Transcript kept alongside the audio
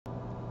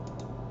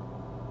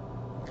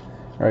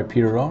Alright,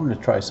 Peter, I'm going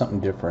to try something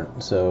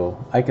different.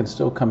 So I can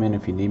still come in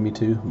if you need me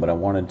to, but I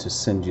wanted to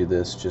send you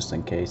this just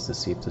in case to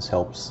see if this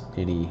helps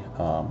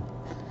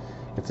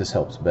if this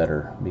helps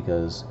better,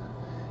 because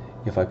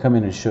if I come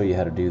in and show you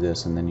how to do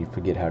this and then you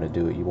forget how to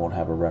do it, you won't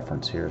have a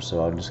reference here.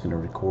 So I'm just going to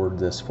record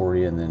this for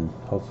you, and then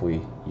hopefully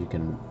you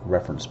can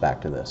reference back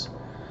to this.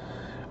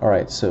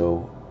 Alright,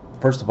 so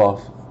first of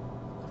all,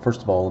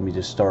 let me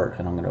just start,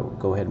 and I'm going to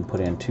go ahead and put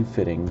in two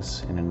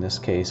fittings, and in this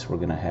case we're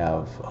going to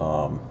have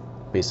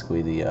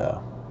basically the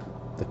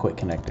quick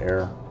connect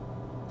air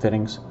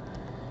fittings,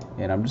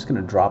 and I'm just going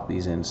to drop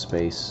these in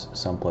space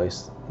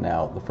someplace.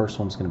 Now the first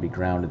one's going to be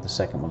grounded, the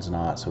second one's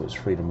not, so it's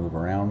free to move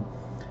around.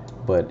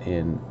 But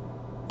in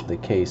the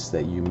case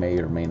that you may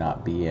or may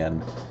not be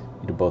in,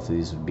 both of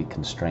these would be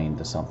constrained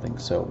to something.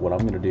 So what I'm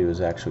going to do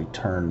is actually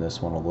turn this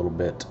one a little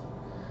bit,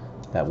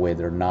 that way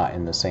they're not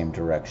in the same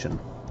direction.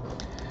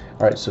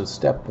 Alright, so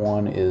step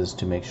one is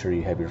to make sure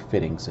you have your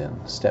fittings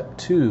in. Step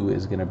two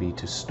is going to be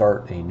to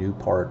start a new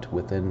part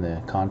within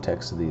the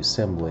context of the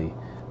assembly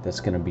that's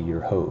going to be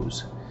your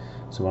hose.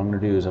 So what I'm going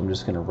to do is I'm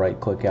just going to right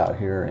click out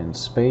here in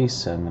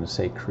space, and I'm going to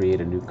say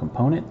create a new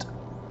component.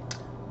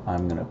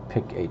 I'm going to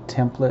pick a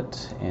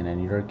template, and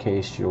in your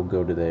case you'll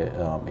go to the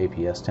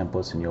APS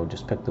templates and you'll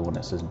just pick the one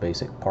that says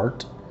basic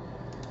part,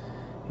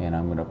 and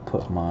I'm going to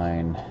put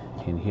mine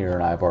in here,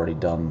 and I've already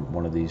done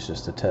one of these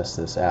just to test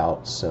this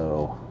out.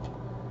 So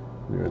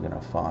we're going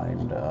to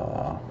find,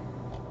 I'm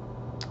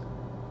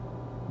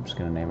just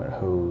going to name it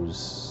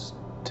hose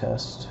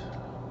test.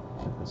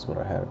 I think that's what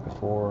I had it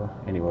before.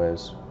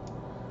 Anyways,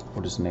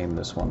 we'll just name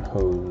this one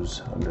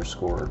hose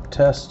underscore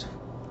test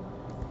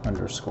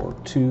underscore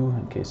 2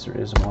 in case there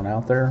is one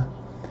out there.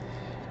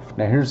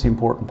 Now here's the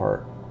important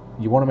part.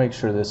 You want to make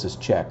sure this is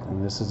checked,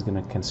 and this is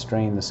going to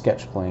constrain the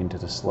sketch plane to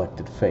the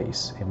selected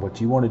face. And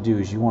what you want to do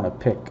is you want to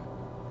pick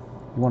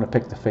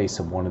the face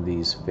of one of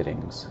these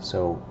fittings.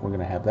 So we're going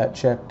to have that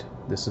checked.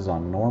 This is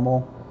on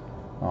normal.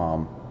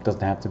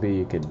 Doesn't have to be.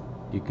 You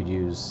could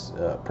use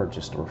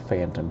purchased or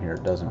phantom here.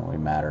 It doesn't really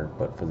matter.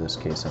 But for this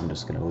case, I'm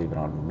just going to leave it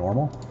on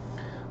normal.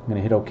 I'm going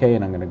to hit OK,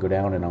 and I'm going to go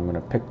down and I'm going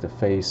to pick the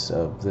face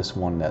of this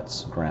one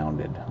that's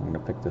grounded. I'm going to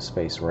pick this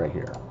face right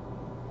here.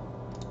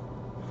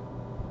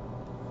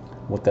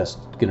 What that's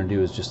going to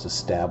do is just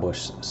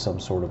establish some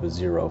sort of a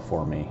 0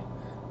 for me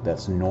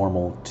that's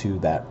normal to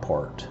that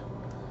part.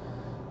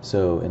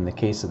 So in the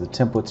case of the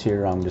templates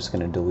here, I'm just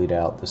going to delete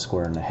out the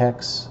square and the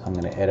hex. I'm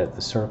going to edit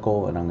the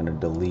circle, and I'm going to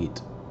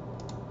delete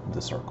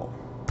the circle.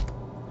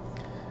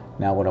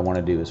 Now what I want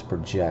to do is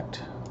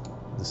project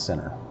the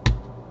center.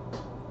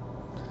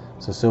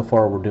 So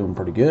far we're doing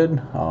pretty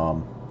good.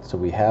 So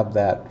we have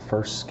that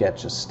first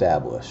sketch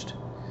established.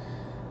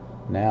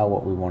 Now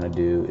what we want to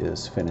do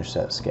is finish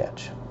that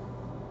sketch.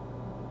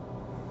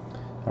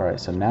 Alright,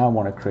 so now I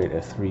want to create a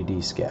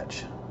 3D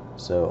sketch.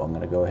 So I'm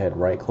going to go ahead,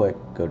 right click,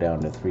 go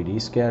down to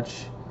 3D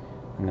sketch.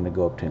 I'm going to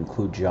go up to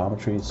include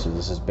geometry. So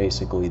this is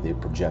basically the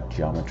project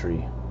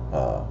geometry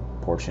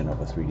portion of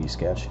a 3D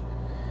sketch.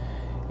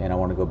 And I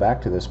want to go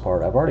back to this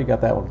part. I've already got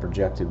that one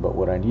projected, but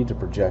what I need to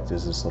project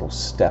is this little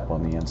step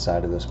on the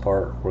inside of this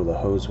part where the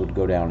hose would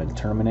go down and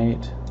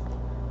terminate.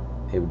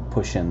 It would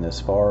push in this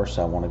far,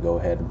 so I want to go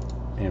ahead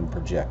and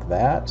project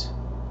that.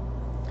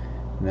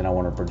 And then I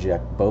want to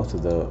project both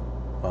of the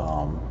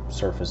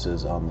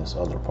surfaces on this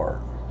other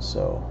part.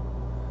 So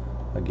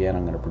again,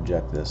 I'm going to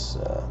project this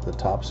the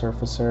top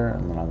surface there,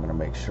 and then I'm going to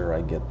make sure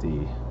I get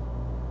the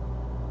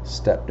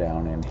step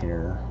down in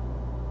here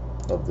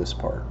of this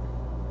part.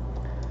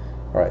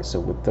 Alright, so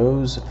with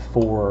those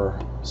 4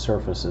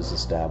 surfaces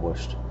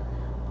established,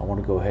 I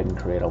want to go ahead and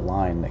create a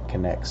line that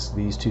connects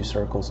these 2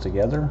 circles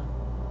together,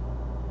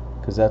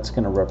 because that's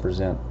going to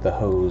represent the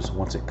hose.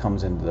 Once it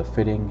comes into the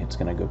fitting, it's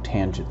going to go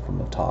tangent from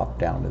the top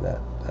down to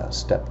that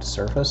stepped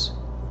surface.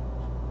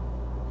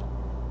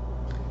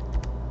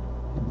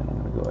 And then I'm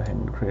going to go ahead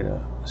and create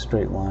a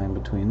straight line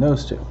between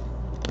those 2.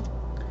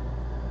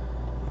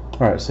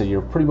 Alright, so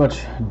you're pretty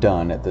much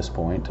done at this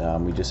point.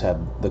 We just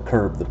have the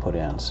curve to put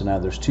in. So now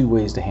there's 2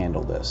 ways to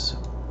handle this.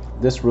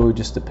 This really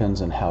just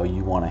depends on how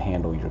you want to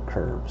handle your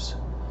curves.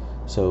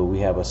 So we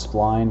have a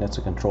spline that's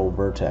a control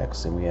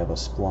vertex, and we have a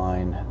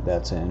spline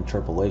that's an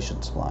interpolation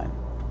spline.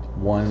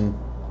 One,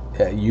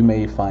 you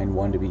may find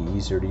one to be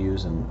easier to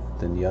use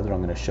than the other.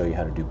 I'm going to show you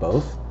how to do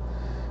both.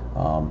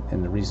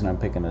 And the reason I'm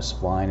picking a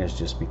spline is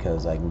just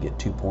because I can get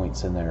 2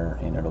 points in there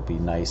and it'll be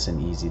nice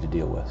and easy to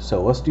deal with.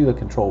 So let's do the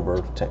control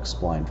vertex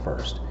spline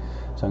first.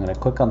 So I'm going to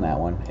click on that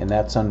one, and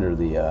that's under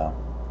the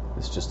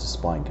it's just a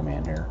spline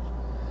command here.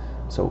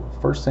 So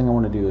first thing I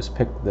want to do is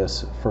pick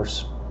this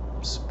first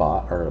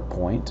spot or a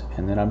point,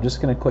 and then I'm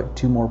just going to click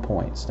 2 more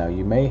points. Now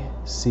you may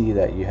see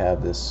that you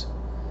have this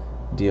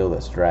deal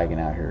that's dragging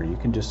out here. You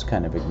can just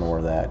kind of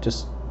ignore that.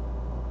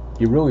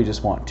 You really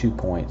just want 2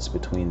 points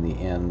between the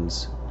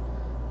ends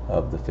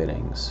of the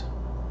fittings.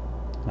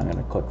 I'm going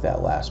to click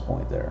that last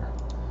point there.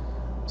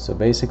 So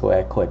basically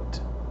I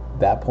clicked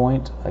that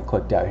point, I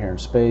clicked out here in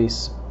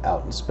space,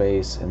 out in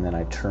space, and then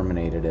I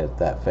terminated at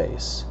that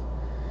face.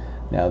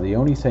 Now the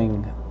only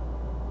thing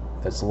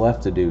that's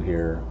left to do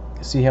here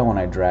see how when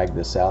I drag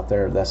this out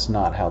there, that's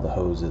not how the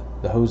hose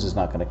is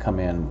not going to come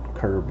in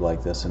curved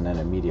like this and then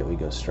immediately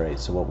go straight.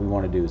 So what we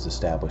want to do is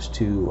establish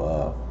two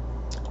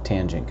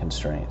tangent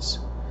constraints.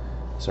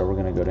 So we're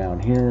going to go down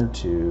here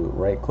to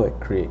right click,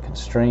 create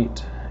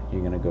constraint.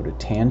 You're going to go to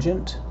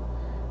tangent.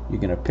 You're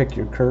going to pick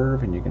your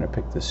curve and you're going to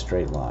pick this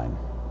straight line.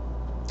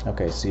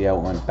 Okay, see how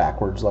it went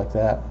backwards like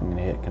that? I'm going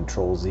to hit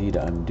Control Z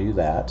to undo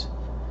that,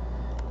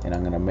 and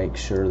I'm going to make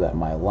sure that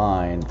my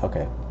line,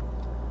 okay,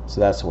 so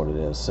that's what it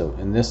is. So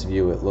in this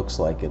view it looks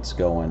like it's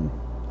going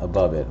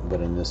above it,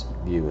 but in this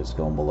view it's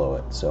going below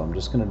it. So I'm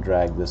just going to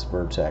drag this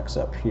vertex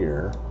up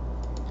here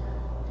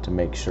to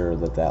make sure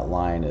that that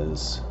line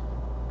is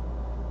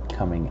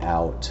coming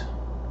out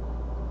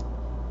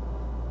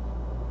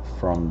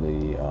from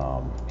the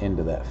end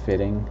of that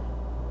fitting.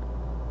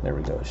 There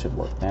we go, it should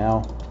work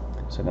now.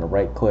 So I'm going to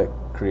right click,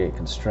 create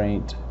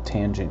constraint,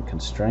 tangent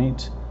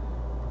constraint.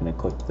 I'm going to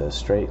click the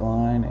straight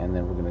line and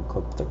then we're going to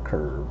click the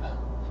curve.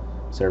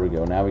 So there we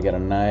go, now we got a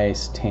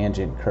nice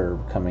tangent curve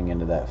coming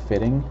into that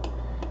fitting.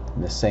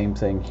 And the same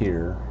thing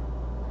here,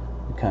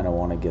 we kind of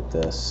want to get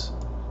this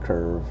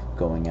curve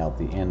going out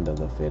the end of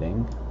the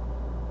fitting.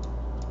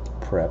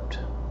 Prepped.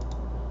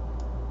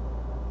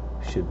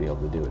 Should be able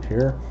to do it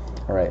here.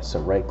 Alright, so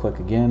right click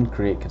again,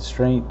 create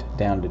constraint,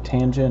 down to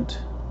tangent,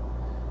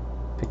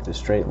 pick the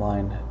straight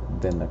line,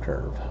 then the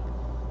curve.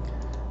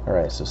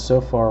 Alright,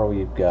 so far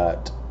we've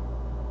got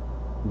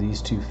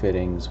these two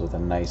fittings with a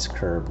nice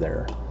curve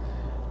there.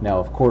 Now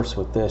of course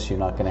with this you're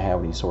not going to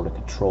have any sort of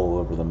control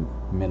over the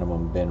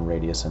minimum bend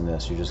radius in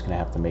this. You're just going to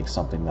have to make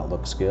something that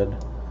looks good.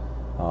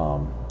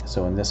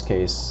 So in this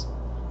case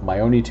my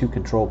only two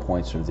control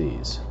points are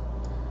these.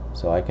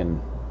 So I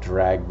can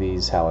drag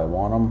these how I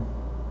want them,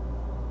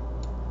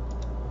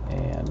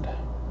 and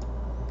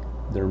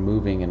they're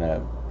moving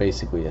in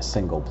basically a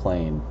single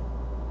plane.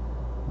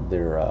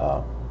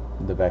 The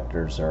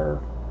vectors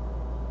are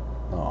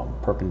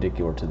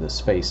perpendicular to this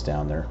face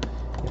down there.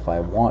 If I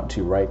want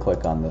to right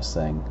click on this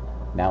thing,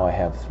 now I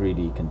have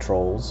 3D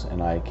controls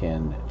and I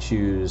can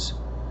choose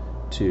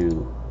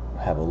to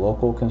have a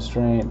local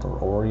constraint or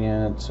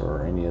orient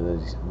or any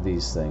of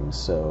these things.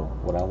 So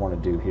what I want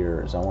to do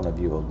here is I want to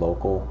view a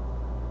local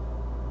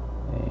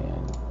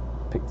and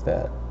pick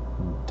that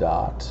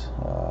dot.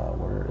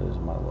 Where is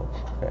my local?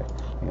 Okay,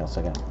 hang on a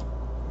second.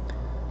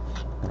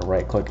 I'm going to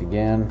right click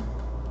again.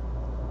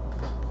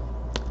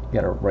 You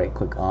got to right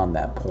click on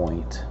that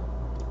point,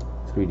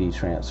 3D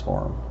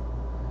transform.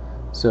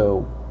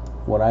 So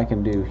what I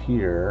can do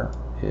here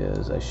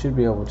is I should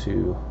be able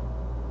to,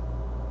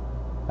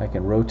 I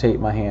can rotate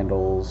my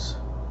handles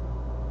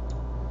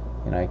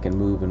and I can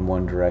move in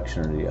one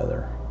direction or the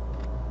other.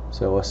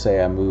 So let's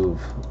say I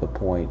move the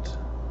point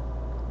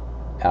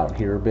out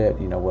here a bit.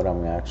 You know what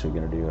I'm actually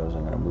going to do is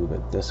I'm going to move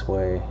it this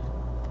way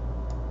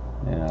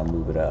and I'll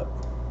move it up.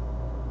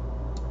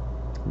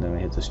 And then I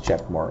hit this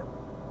check mark.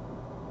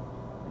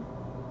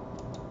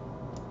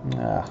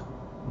 I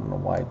don't know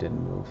why it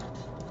didn't move.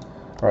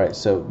 Alright,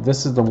 so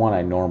this is the one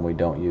I normally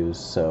don't use,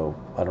 so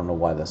I don't know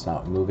why that's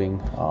not moving.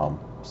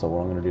 So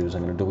what I'm going to do is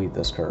I'm going to delete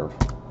this curve.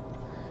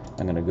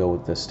 I'm going to go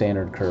with the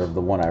standard curve,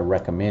 the one I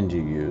recommend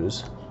you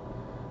use,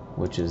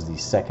 which is the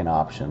second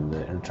option,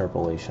 the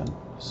interpolation.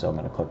 So I'm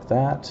going to click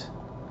that.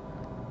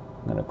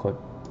 I'm going to click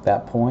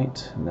that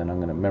point, and then I'm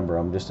going to, remember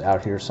I'm just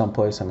out here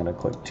someplace, I'm going to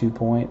click 2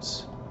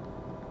 points,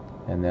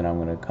 and then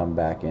I'm going to come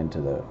back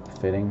into the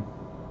fitting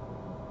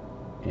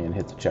and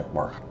hit the check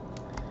mark.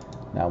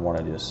 Now I want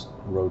to just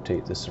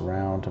rotate this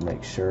around to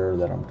make sure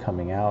that I'm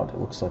coming out. It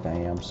looks like I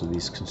am, so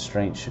these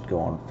constraints should go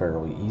on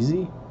fairly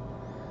easy.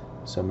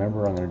 So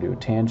remember, I'm going to do a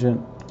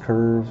tangent,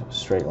 curve,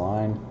 straight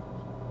line,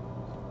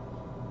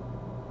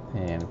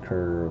 and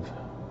curve.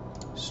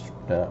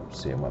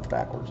 See, I went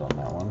backwards on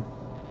that one.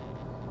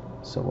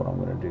 So what I'm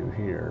going to do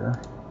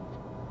here,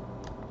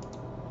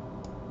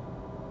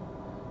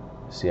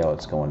 see how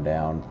it's going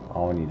down.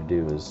 All I need to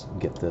do is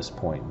get this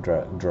point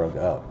drug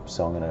up.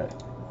 So I'm going to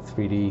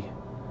 3D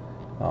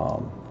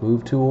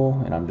move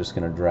tool, and I'm just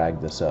going to drag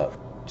this up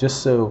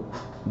just so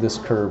this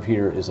curve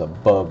here is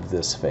above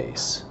this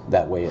face.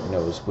 That way it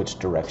knows which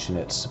direction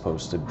it's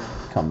supposed to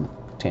come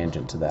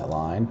tangent to that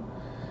line.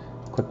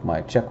 Click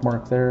my check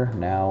mark there.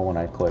 Now when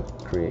I click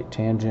create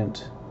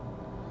tangent,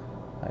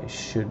 I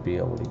should be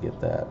able to get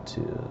that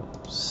to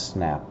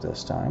snap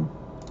this time.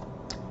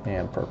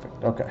 And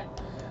perfect. Okay.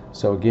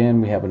 So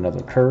again, we have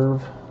another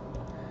curve.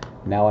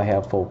 Now I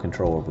have full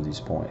control over these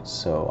points.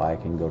 So I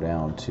can go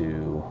down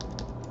to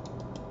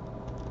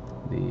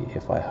the,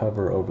 if I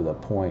hover over the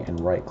point and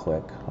right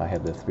click, I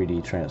have the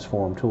 3D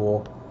transform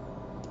tool.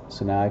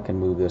 So now I can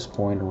move this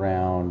point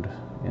around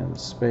in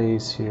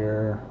space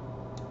here.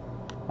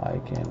 I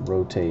can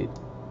rotate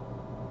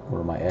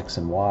where my X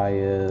and Y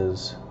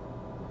is.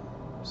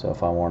 So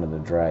if I wanted to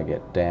drag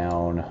it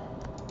down,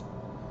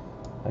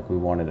 like we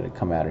wanted it to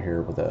come out of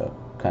here with a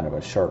kind of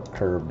a sharp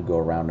curve to go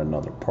around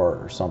another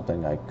part or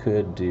something, I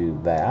could do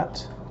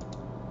that.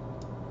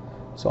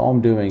 So all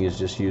I'm doing is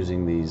just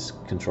using these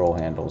control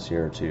handles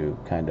here to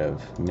kind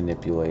of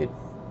manipulate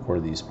where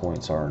these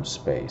points are in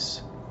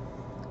space.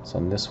 So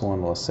in this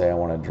one, let's say I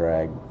want to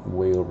drag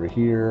way over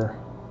here,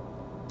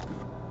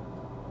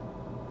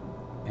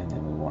 and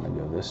then we want to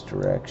go this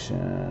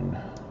direction.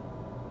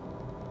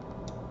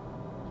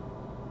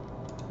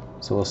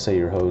 So let's say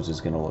your hose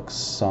is going to look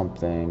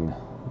something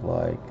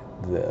like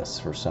this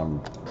for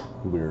some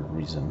weird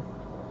reason.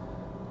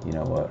 You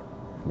know what?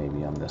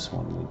 Maybe on this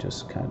one we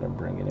just kind of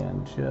bring it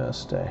in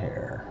just a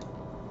hair.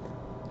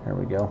 There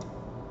we go.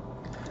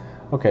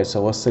 Okay,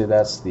 so let's say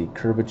that's the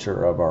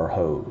curvature of our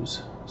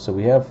hose. So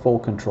we have full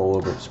control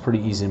over it. It's pretty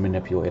easy to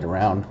manipulate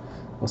around.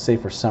 Let's say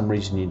for some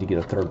reason you need to get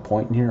a third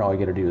point in here. All you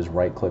got to do is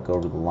right click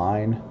over the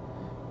line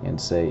and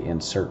say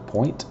insert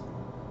point,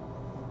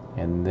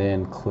 and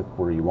then click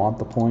where you want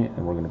the point,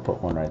 and we're going to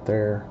put one right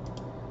there.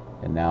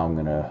 And now I'm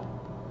going to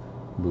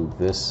move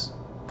this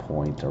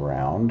point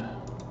around.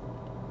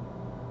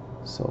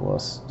 So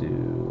let's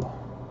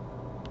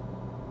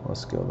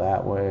go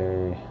that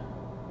way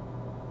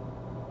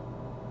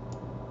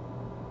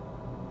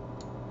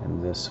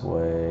and this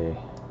way,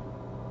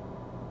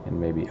 and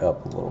maybe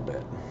up a little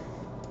bit.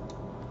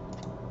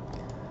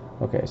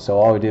 Okay, so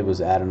all we did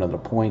was add another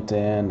point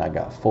in. I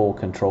got full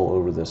control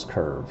over this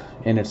curve,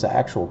 and it's an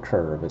actual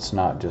curve. It's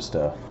not just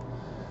a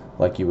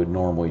like you would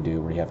normally do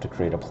where you have to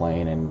create a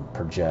plane and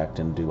project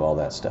and do all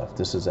that stuff.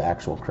 This is the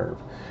actual curve.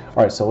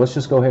 Alright, so let's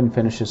just go ahead and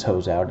finish this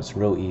hose out. It's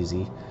real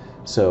easy.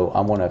 So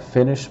I want to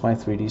finish my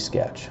 3D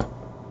sketch.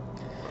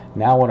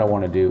 Now what I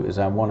want to do is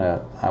I want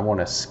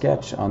to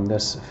sketch on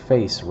this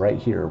face right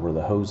here where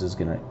the hose is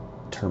going to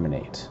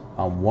terminate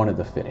on one of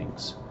the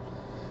fittings.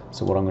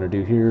 So what I'm going to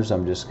do here is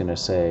I'm just going to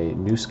say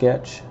new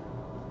sketch,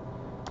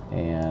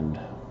 and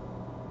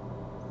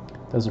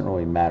it doesn't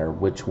really matter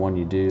which one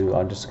you do.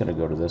 I'm just going to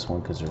go to this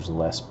one because there's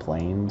less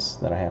planes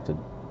that I have to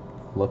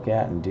look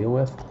at and deal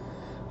with.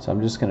 So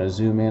I'm just going to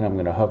zoom in, I'm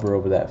going to hover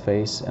over that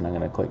face, and I'm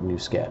going to click new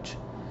sketch.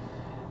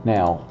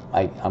 Now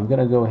I'm going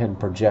to go ahead and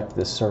project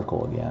this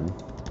circle again,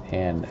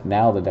 and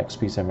now the next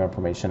piece of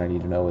information I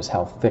need to know is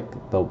how thick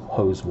the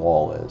hose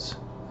wall is.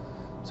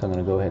 So I'm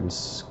going to go ahead and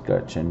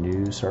sketch a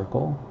new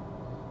circle.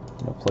 I'm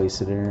going to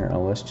place it in here,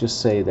 and let's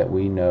just say that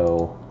we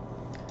know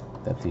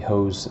that the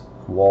hose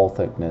wall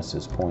thickness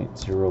is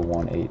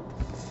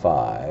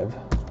 0.0185.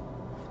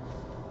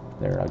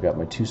 There, I've got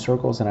my two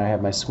circles and I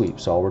have my sweep.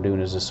 So all we're doing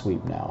is a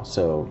sweep now.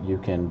 So you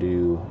can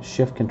do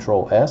Shift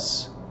Control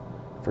S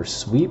for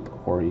sweep,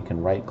 or you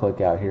can right click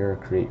out here,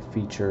 create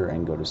feature,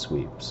 and go to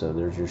sweep. So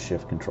there's your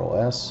Shift Control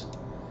S.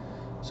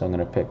 So I'm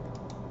going to pick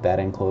that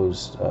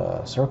enclosed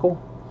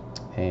circle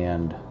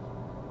and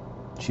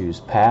choose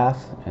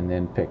path, and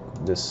then pick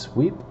this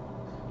sweep,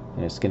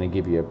 and it's going to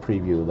give you a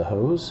preview of the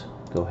hose.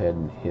 Go ahead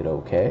and hit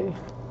OK,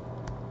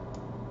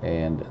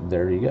 and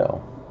there you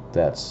go.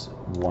 That's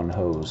one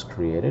hose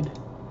created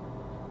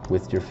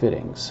with your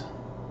fittings.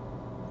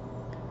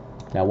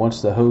 Now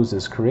once the hose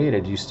is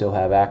created, you still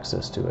have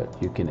access to it.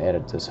 You can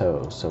edit this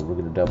hose. So we're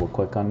going to double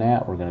click on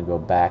that. We're going to go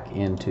back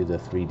into the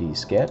 3D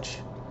sketch,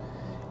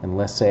 and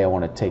let's say I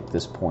want to take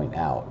this point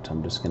out.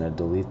 I'm just going to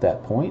delete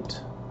that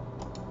point,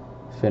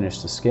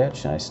 finish the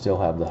sketch, and I still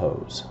have the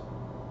hose.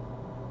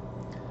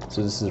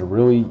 So this is a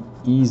really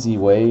easy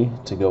way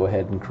to go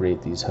ahead and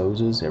create these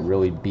hoses. It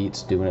really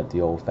beats doing it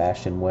the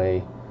old-fashioned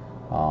way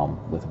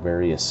with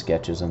various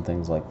sketches and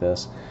things like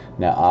this.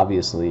 Now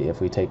obviously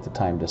if we take the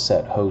time to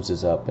set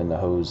hoses up in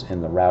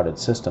the routed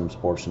systems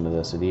portion of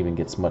this, it even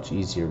gets much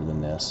easier than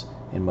this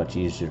and much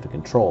easier to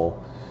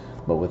control.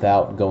 But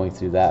without going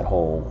through that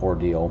whole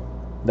ordeal,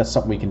 that's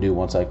something we can do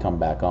once I come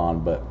back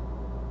on, but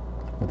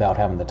without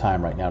having the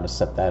time right now to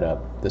set that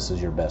up, this is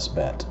your best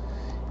bet.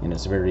 And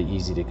it's very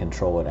easy to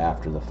control it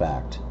after the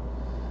fact.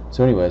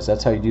 So anyways,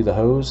 that's how you do the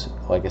hose.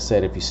 Like I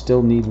said, if you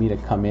still need me to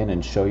come in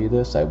and show you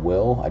this, I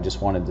will. I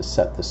just wanted to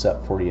set this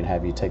up for you and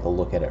have you take a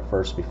look at it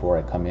first before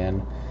I come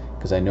in,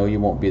 because I know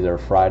you won't be there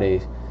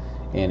Friday,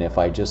 and if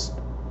I just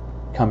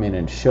come in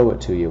and show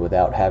it to you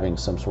without having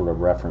some sort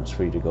of reference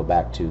for you to go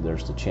back to,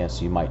 there's the chance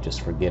you might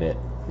just forget it,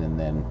 and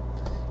then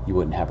you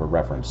wouldn't have a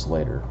reference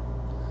later.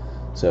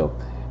 So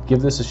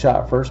give this a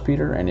shot first,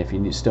 Peter, and if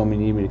you still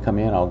need me to come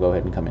in, I'll go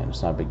ahead and come in.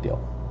 It's not a big deal.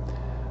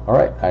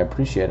 Alright, I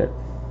appreciate it.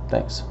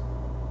 Thanks.